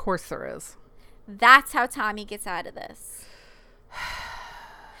 Of course there is. That's how Tommy gets out of this.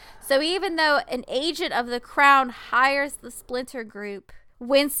 So even though an agent of the crown hires the splinter group,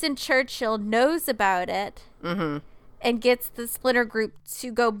 Winston Churchill knows about it and gets the splinter group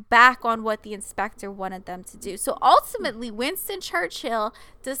to go back on what the inspector wanted them to do. So ultimately, Winston Churchill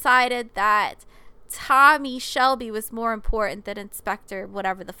decided that Tommy Shelby was more important than Inspector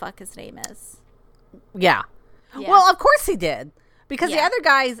whatever the fuck his name is. Yeah. Well, of course he did. Because the other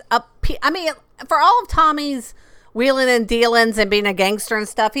guys, for all of Tommy's wheeling and dealings and being a gangster and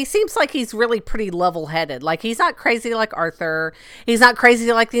stuff, he seems like he's really pretty level-headed. Like, he's not crazy like Arthur. He's not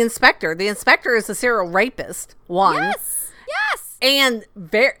crazy like the inspector. The inspector is a serial rapist, one. Yes. And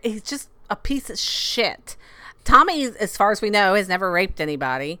he's just a piece of shit. Tommy, as far as we know, has never raped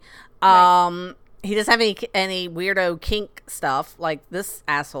anybody. Right. He doesn't have any weirdo kink stuff like this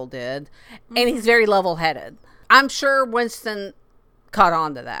asshole did. Mm-hmm. And he's very level-headed. I'm sure Winston caught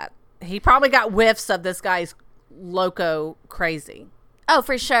on to that. He probably got whiffs of this guy's loco crazy. Oh,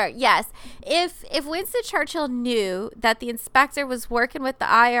 for sure. Yes. If Winston Churchill knew that the inspector was working with the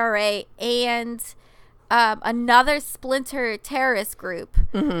IRA and another splinter terrorist group,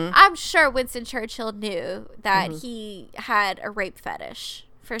 I'm sure Winston Churchill knew that he had a rape fetish.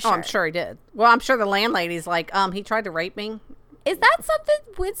 For sure. Oh, I'm sure he did. Well, I'm sure the landlady's like, he tried to rape me. Is that something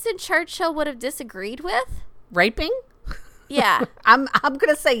Winston Churchill would have disagreed with? Raping? Yeah. I'm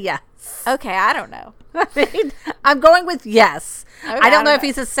going to say yes. Okay, I don't know. I'm going with yes. Okay, I don't know if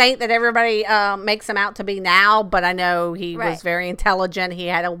he's a saint that everybody makes him out to be now, but I know he was very intelligent. He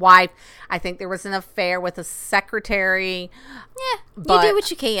had a wife. I think there was an affair with a secretary. Yeah, you do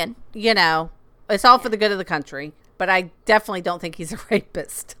what you can. You know, it's all for the good of the country. But I definitely don't think he's a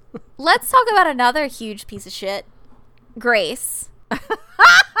rapist. Let's talk about another huge piece of shit. Grace.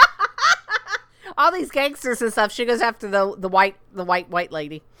 All these gangsters and stuff. She goes after the white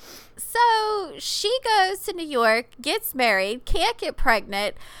lady. So she goes to New York, gets married, can't get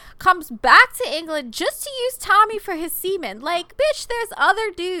pregnant, comes back to England just to use Tommy for his semen. Like, bitch, there's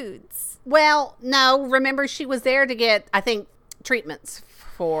other dudes. Well, no. Remember, she was there to get, I think, treatments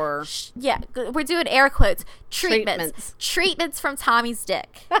for... Yeah, we're doing air quotes. Treatments from Tommy's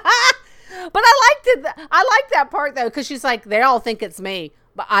dick. But I liked that part, though, because she's like, they all think it's me,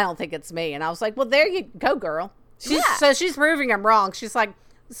 but I don't think it's me. And I was like, well, there you go, girl. So she's proving him wrong. She's like,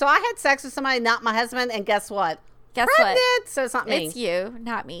 so I had sex with somebody, not my husband, and guess what? Pregnant, so it's not me. It's you,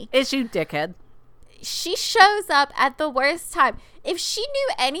 not me. It's you, dickhead. She shows up at the worst time. If she knew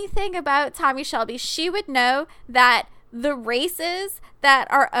anything about Tommy Shelby, she would know that the races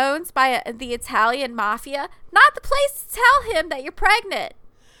that are owned by the Italian mafia, not the place to tell him that you're pregnant.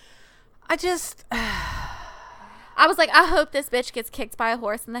 I just, I was like, I hope this bitch gets kicked by a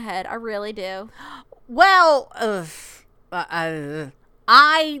horse in the head. I really do. well,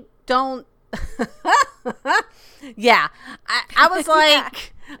 I don't. Yeah, I was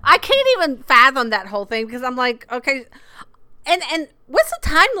like, I can't even fathom that whole thing because I'm like, okay, and what's the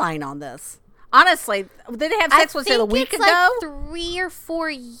timeline on this? Honestly, did they have sex was it a week ago? Like 3 or 4.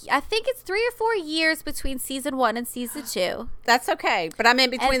 I think it's 3 or 4 years between season 1 and season 2. That's okay, but I mean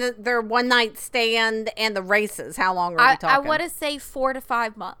between their one night stand and the races, how long are we talking? I want to say 4 to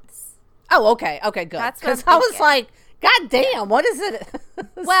 5 months. Oh, okay, good. That's what because I was like, God damn, what is it?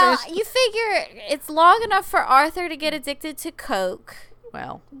 Well, you figure it's long enough for Arthur to get addicted to coke.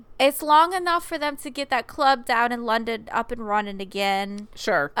 Well, it's long enough for them to get that club down in London up and running again.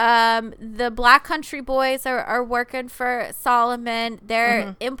 Sure. The Black Country Boys are working for Solomon.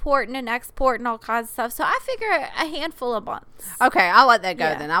 They're importing and exporting all kinds of stuff. So I figure a handful of months. Okay, I'll let that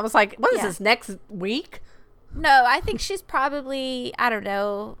go then. I was like, what is this, next week? No, I think she's probably, I don't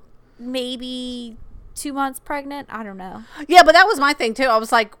know, maybe 2 months pregnant. I don't know. Yeah, but that was my thing too. I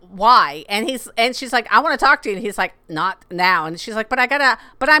was like, why? And she's like, I want to talk to you. And he's like, not now. And she's like, but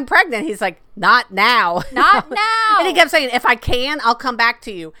I'm pregnant. He's like, not now. Not now. And he kept saying, if I can, I'll come back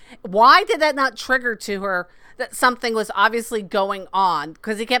to you. Why did that not trigger to her that something was obviously going on?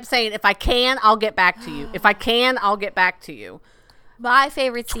 Because he kept saying, if I can, I'll get back to you. If I can, I'll get back to you. My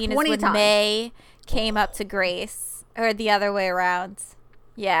favorite scene is when times. May came up to Grace, or the other way around.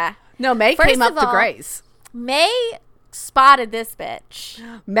 Yeah. No, May came up to Grace. May spotted this bitch.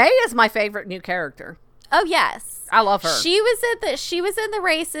 May is my favorite new character. Oh yes, I love her. She was in the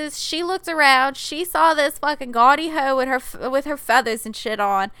races. She looked around. She saw this fucking gaudy hoe with her feathers and shit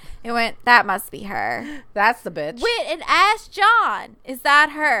on, and went, "That must be her." That's the bitch. Went and asked John, "Is that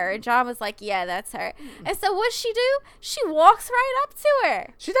her?" And John was like, "Yeah, that's her." And so what she do? She walks right up to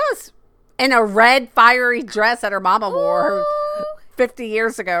her. She does, in a red fiery dress that her mama wore 50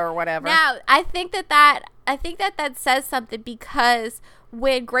 years ago or whatever. Now, I think that says something, because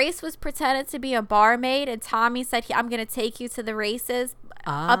when Grace was pretending to be a barmaid and Tommy said, I'm going to take you to the races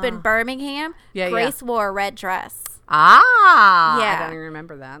up in Birmingham, Grace wore a red dress. Ah. Yeah. I don't even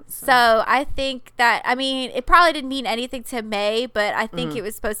remember that. So I think that, I mean, it probably didn't mean anything to May, but I think it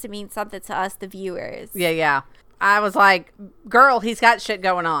was supposed to mean something to us, the viewers. Yeah. I was like, girl, he's got shit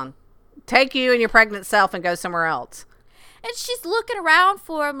going on. Take you and your pregnant self and go somewhere else. And she's looking around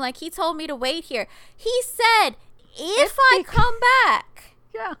for him like, he told me to wait here. He said, if I come back.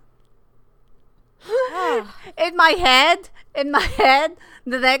 Yeah. In my head,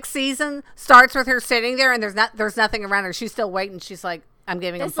 the next season starts with her sitting there and there's nothing around her. She's still waiting. She's like, I'm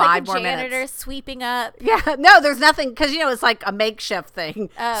giving him 5 more minutes. Janitor sweeping up. Yeah, no, there's nothing, because it's like a makeshift thing.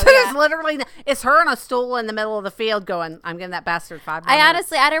 Oh, so there's literally, it's her on a stool in the middle of the field going, I'm giving that bastard 5 more minutes.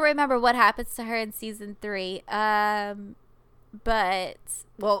 Honestly, I don't remember what happens to her in season 3. But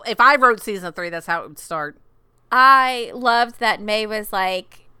well, if I wrote season 3, that's how it would start. I loved that May was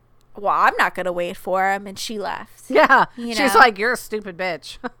like, well, I'm not going to wait for him. And she left. Yeah. She's like, you're a stupid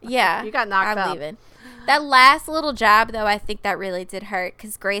bitch. Yeah. You got knocked up. I'm leaving. That last little jab, though, I think that really did hurt,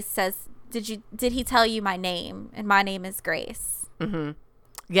 because Grace says, did he tell you my name? And my name is Grace. Mm-hmm.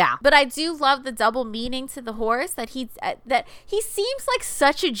 Yeah. But I do love the double meaning to the horse, that he seems like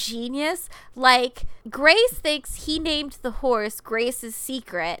such a genius. Like, Grace thinks he named the horse Grace's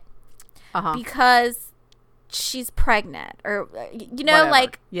Secret because she's pregnant, or Whatever.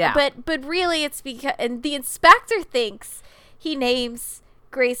 like, yeah. But really it's because, and the inspector thinks he names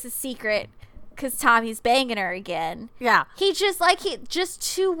Grace's Secret because Tommy's banging her again. Yeah. He just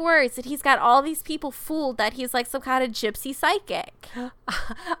 2 words, and he's got all these people fooled that he's like some kind of gypsy psychic.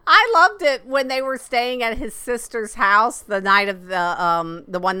 I loved it when they were staying at his sister's house the night of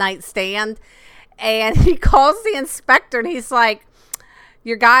the one night stand, and he calls the inspector and he's like,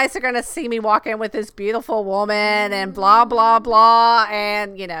 your guys are going to see me walk in with this beautiful woman and blah, blah, blah.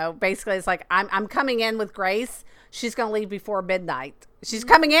 And, basically it's like, I'm coming in with Grace. She's going to leave before midnight. She's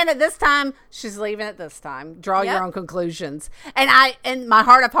coming in at this time. She's leaving at this time. Draw your own conclusions. And in my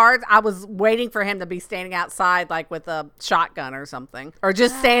heart of hearts, I was waiting for him to be standing outside, like with a shotgun or something, or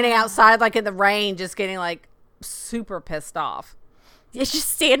just standing outside, like in the rain, just getting like super pissed off. It's just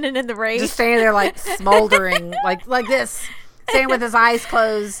standing in the rain, just standing there like smoldering, like this, standing with his eyes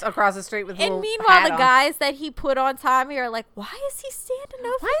closed across the street with. A and meanwhile, the guys that he put on Tommy are like, "Why is he standing over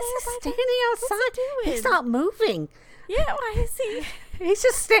there? Why is he standing outside? What's he doing? He's not moving." Yeah, why is he? He's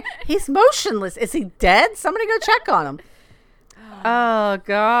just he's motionless. Is he dead? Somebody go check on him. Oh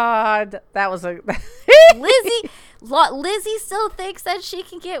God, that was a Lizzie still thinks that she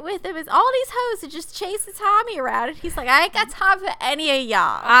can get with him. It's all these hoes that just chasing Tommy around. And he's like, I ain't got time for any of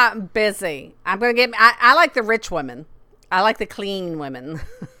y'all. I'm busy. I'm going to get... I like the rich women. I like the clean women.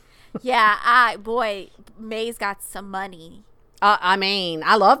 Yeah, May's got some money. I mean,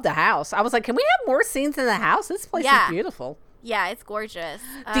 I love the house. I was like, can we have more scenes in the house? This place is beautiful. Yeah, it's gorgeous.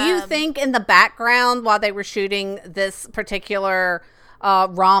 Do you think in the background while they were shooting this particular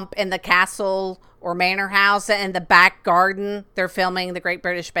romp in the castle or manor house in the back garden, they're filming the Great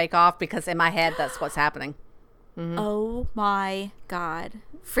British Bake Off? Because in my head, that's what's happening. Mm-hmm. Oh my God.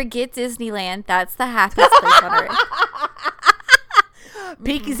 Forget Disneyland. That's the happiest place on earth.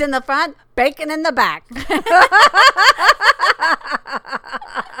 Peaky's in the front, bacon in the back.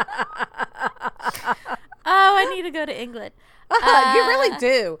 Oh, I need to go to England. You really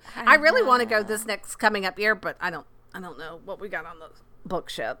do. I really want to go this next coming up year, but I don't know what we got on the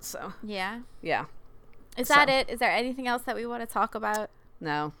books yet. So yeah. Is that it? Is there anything else that we want to talk about?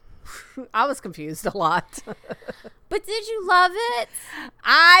 No. I was confused a lot. But did you love it?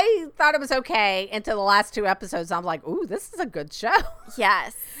 I thought it was okay until the last 2 episodes. I'm like, ooh, this is a good show.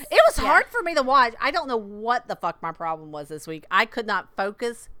 Yes. It was hard for me to watch. I don't know what the fuck my problem was this week. I could not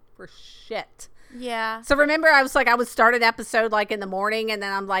focus for shit. Yeah. So remember, I was like, I would start an episode like in the morning, and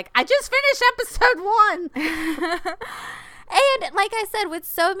then I'm like, I just finished episode 1. And like I said, with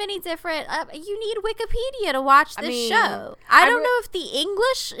so many different, you need Wikipedia to watch this show. I don't know if the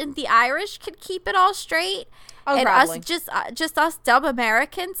English and the Irish could keep it all straight. Oh, and probably. just us dumb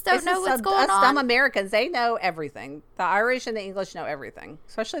Americans don't know what's going on. Us dumb Americans, they know everything. The Irish and the English know everything,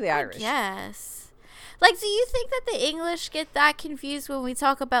 especially the Irish. Yes. Like, do you think that the English get that confused when we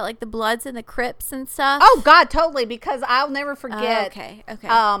talk about like the Bloods and the Crips and stuff? Oh God, totally. Because I'll never forget. Okay.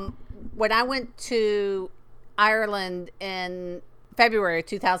 When I went to Ireland in February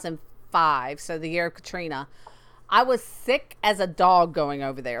 2005, so the year of Katrina, I was sick as a dog going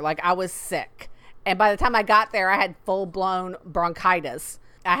over there. Like, I was sick. And by the time I got there, I had full-blown bronchitis.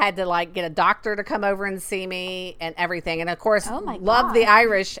 I had to, like, get a doctor to come over and see me and everything. And, of course, love the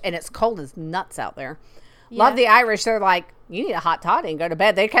Irish, and it's cold as nuts out there. Yeah. Love the Irish. They're like, you need a hot toddy and go to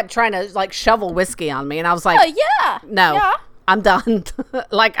bed. They kept trying to, like, shovel whiskey on me. And I was like, no, I'm done.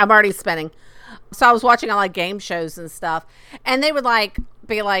 Like, I'm already spinning. So I was watching all like game shows and stuff, and they would like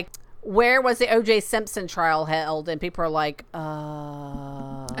be like, where was the O.J. Simpson trial held? And people are like, okay.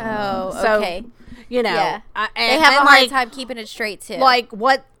 You know, they have a hard time keeping it straight too. Like,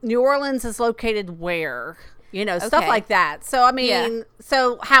 what New Orleans is located where? You know, stuff like that. So, I mean,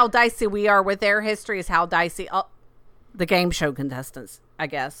 so how dicey we are with their history is how dicey the game show contestants, I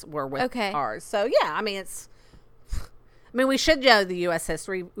guess, were with ours. So, yeah, I mean, we should know the U.S.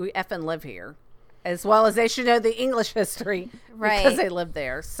 history. We effing live here. As well as they should know the English history because they live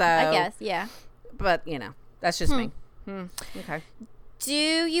there. So I guess, yeah. But, you know, that's just me. Okay. Do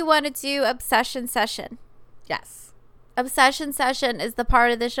you want to do Obsession Session? Yes. Obsession Session is the part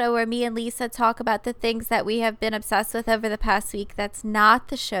of the show where me and Lisa talk about the things that we have been obsessed with over the past week. That's not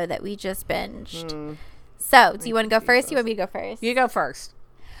the show that we just binged. So, do you want to go first? You want me to go first? You go first.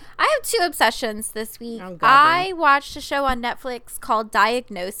 I have 2 obsessions this week. I watched a show on Netflix called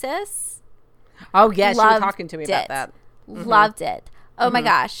Diagnosis. Oh, yes, you were talking to me about that. Loved it. Oh, my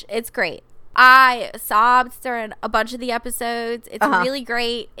gosh. It's great. I sobbed during a bunch of the episodes. It's really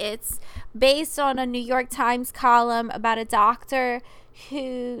great. It's based on a New York Times column about a doctor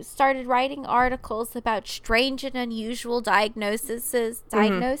who started writing articles about strange and unusual diagnoses.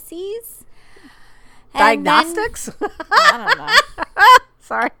 Diagnostics? I don't know.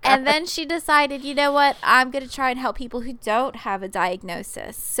 Sorry. And then she decided, you know what? I'm going to try and help people who don't have a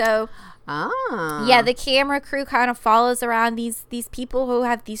diagnosis. So, yeah, the camera crew kind of follows around these people who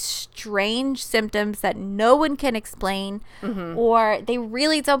have these strange symptoms that no one can explain, or they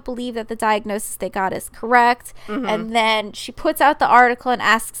really don't believe that the diagnosis they got is correct. And then she puts out the article and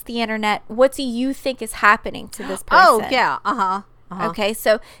asks the internet, what do you think is happening to this person? Oh, yeah. Okay,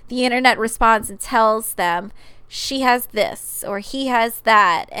 so the internet responds and tells them, she has this or he has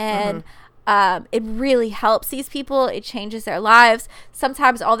that, and it really helps these people. It changes their lives.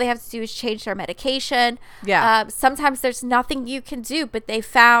 Sometimes all they have to do is change their medication. Sometimes there's nothing you can do, but they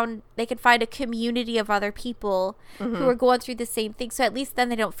can find a community of other people who are going through the same thing, so at least then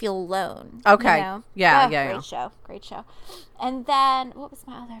they don't feel alone. Okay. You know? Great show. And then what was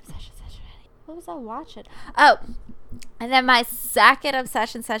my other obsession session? What was I watching? And then my second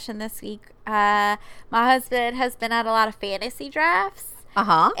obsession session this week, my husband has been at a lot of fantasy drafts.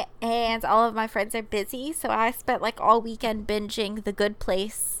 And all of my friends are busy, so I spent like all weekend binging The Good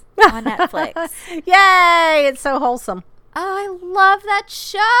Place on Netflix. Yay! It's so wholesome. Oh, I love that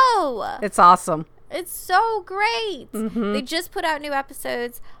show. It's awesome. It's so great. Mm-hmm. They just put out new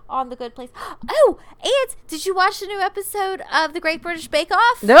episodes on The Good Place. Oh, and did you watch the new episode of The Great British Bake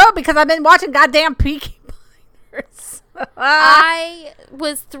Off? No, because I've been watching goddamn Peaky Blinders. I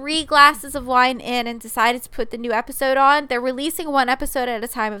was 3 glasses of wine in and decided to put the new episode on. They're releasing 1 episode at a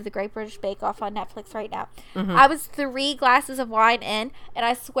time of The Great British Bake Off on Netflix right now. Mm-hmm. I was 3 glasses of wine in, and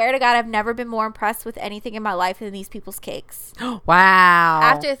I swear to God, I've never been more impressed with anything in my life than these people's cakes. Wow.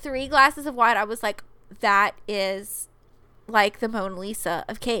 After 3 glasses of wine, I was like, that is like the Mona Lisa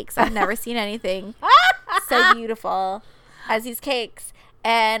of cakes. I've never seen anything so beautiful as these cakes.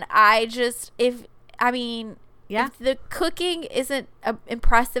 And I just, Yeah. if the cooking isn't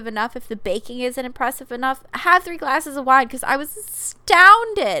impressive enough, if the baking isn't impressive enough, have 3 glasses of wine, because I was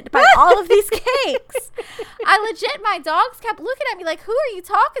astounded by all of these cakes. My dogs kept looking at me like, who are you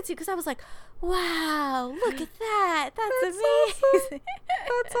talking to? Because I was like, wow, look at that. That's amazing.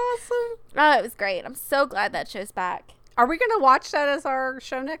 That's awesome. Oh, it was great. I'm so glad that show's back. Are we going to watch that as our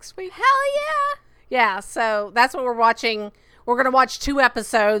show next week? Hell yeah. Yeah, so that's what we're watching. We're going to watch 2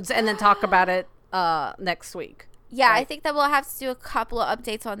 episodes and then talk about it next week. Yeah, right? I think that we'll have to do a couple of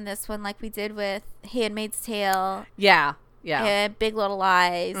updates on this one, like we did with Handmaid's Tale Yeah. and Big Little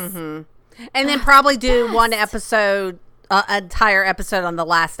Lies. Mm-hmm. And then probably do one episode, entire episode on the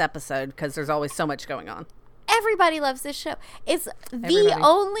last episode, because there's always so much going on. Everybody loves this show. It's Everybody. the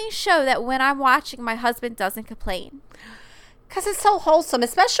only show that when I'm watching, my husband doesn't complain. Because it's so wholesome,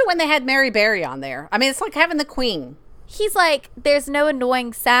 especially when they had Mary Berry on there. I mean, it's like having the Queen. He's like, there's no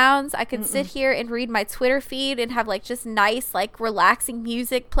annoying sounds. I can sit here and read my Twitter feed and have like just nice, like relaxing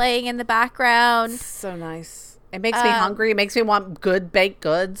music playing in the background. So nice. It makes me hungry. It makes me want good baked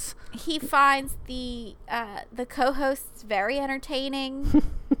goods. He finds the co-hosts very entertaining.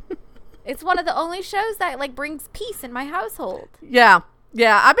 It's one of the only shows that like brings peace in my household. Yeah.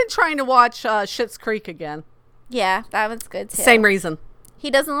 I've been trying to watch Schitt's Creek again. Yeah, that one's good too. Same reason. He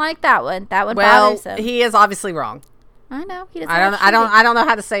doesn't like that one. That one Well, bothers him. he is obviously wrong. I know he doesn't. I watch TV. don't know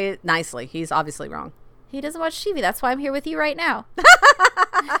how to say it nicely. He's obviously wrong. He doesn't watch TV. That's why I'm here with you right now.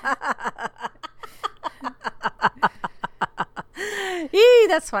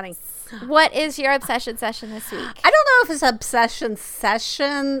 That's funny. What is your obsession session this week? I don't know if it's obsession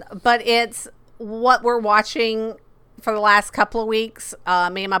session, but it's what we're watching for the last couple of weeks.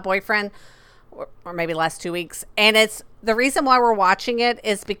 Me and my boyfriend, or maybe the last 2 weeks. And it's the reason why we're watching it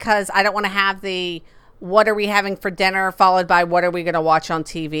is because I don't want to have the what are we having for dinner followed by what are we going to watch on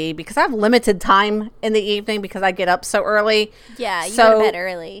TV, because I have limited time in the evening because I get up so early. Yeah, you go to bed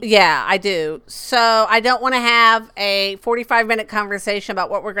early. Yeah, I do. So I don't want to have a 45-minute conversation about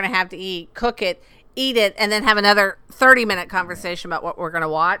what we're going to have to eat, cook it, eat it, and then have another 30-minute conversation about what we're going to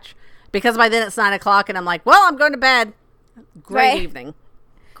watch, because by then it's 9 o'clock and I'm like, well, I'm going to bed. Great evening.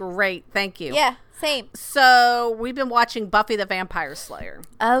 Great. Thank you. Yeah, same. So we've been watching Buffy the Vampire Slayer.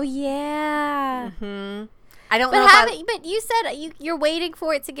 Oh, yeah. I don't know if But you said you're waiting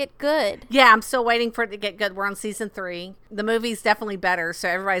for it to get good. Yeah, I'm still waiting for it to get good. We're on season 3. The movie's definitely better. So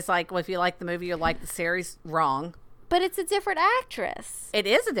everybody's like, well, if you like the movie, you like the series. Wrong. But it's a different actress. It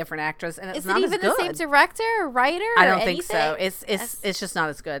is a different actress, and it's Is not it as even good. the same director or writer? I or don't think so. anything? It's just not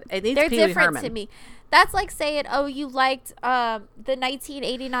as good. It needs They're Pee Wee different Herman. to me. That's like saying, oh, you liked the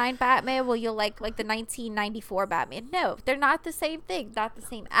 1989 Batman. Well, you'll like the 1994 Batman. No, they're not the same thing. Not the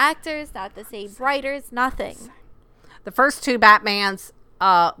same actors. Not the same writers. Nothing. The first 2 Batmans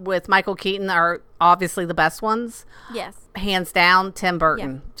with Michael Keaton are obviously the best ones. Yes, Hands down, Tim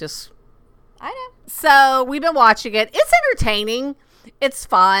Burton. Just I know. so we've been watching it. It's entertaining. It's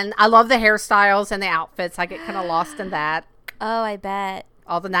fun. I love the hairstyles and the outfits. I get kind of lost in that. Oh, I bet.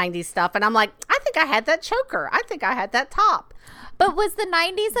 All the 90s stuff. And I'm like, I think I had that choker. I think I had that top. But was the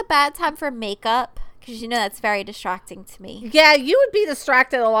 90s a bad time for makeup? Because that's very distracting to me. Yeah, you would be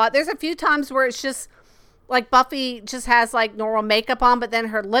distracted a lot. There's a few times where it's just like Buffy just has like normal makeup on, but then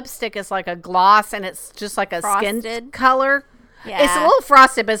her lipstick is like a gloss and it's just like a skin Frosted. color. Yeah. It's a little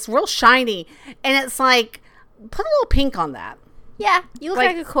frosted, but it's real shiny. And it's like, put a little pink on that. Yeah, you look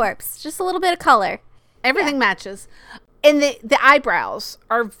like a corpse. Just a little bit of color. Everything matches. And the eyebrows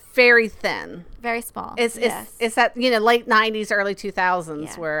are very thin. Very small. It's that, late 90s, early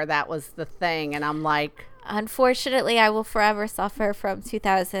 2000s where that was the thing. And I'm like, unfortunately, I will forever suffer from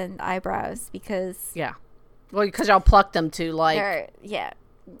 2000 eyebrows because yeah. Well, because y'all plucked them to like, they're,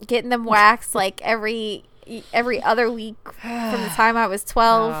 getting them waxed like every other week from the time I was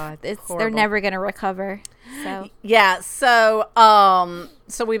 12. They're horrible. never going to recover. So yeah. So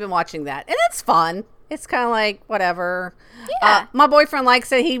we've been watching that and it's fun. It's kind of like whatever. Yeah. My boyfriend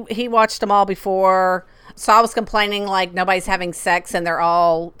likes it. He watched them all before. So I was complaining like nobody's having sex and they're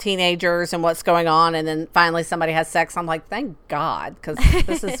all teenagers and what's going on. And then finally somebody has sex. I'm like, thank God, because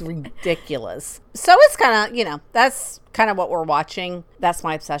this is ridiculous. So it's kind of, that's kind of what we're watching. That's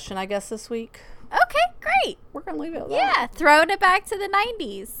my obsession, I guess, this week. Okay, great. We're going to leave it at that. Yeah, throwing it back to the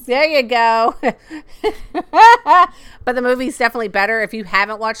 90s. There you go. But the movie's definitely better. If you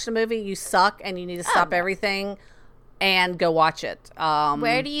haven't watched the movie, you suck and you need to stop everything and go watch it.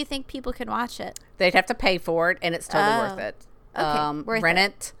 Where do you think people can watch it? They'd have to pay for it, and it's totally worth it. Okay, worth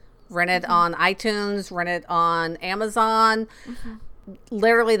rent it on iTunes, rent it on Amazon.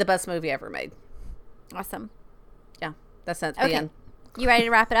 Literally the best movie ever made. Awesome. Yeah, that's it. The end. You ready to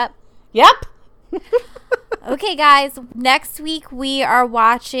wrap it up? Yep. Okay, guys, next week we are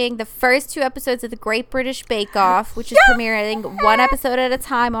watching the first 2 episodes of The Great British Bake Off, which is premiering 1 episode at a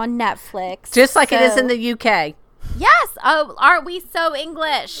time on Netflix. Just like it is in the UK. Yes. Oh, aren't we so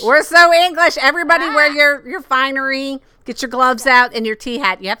English? We're so English. Everybody wear your finery. Get your gloves out and your tea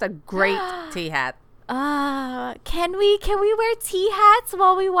hat. You have a great tea hat. Can we wear tea hats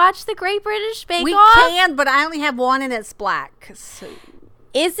while we watch The Great British Bake Off? We can, but I only have one and it's black. So.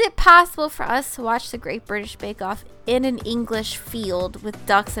 Is it possible for us to watch The Great British Bake Off in an English field with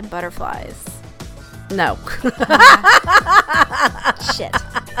ducks and butterflies? No. Shit.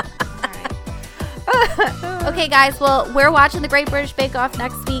 Okay, guys. Well, we're watching The Great British Bake Off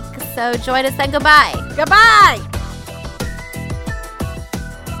next week, so join us then. Goodbye. Goodbye.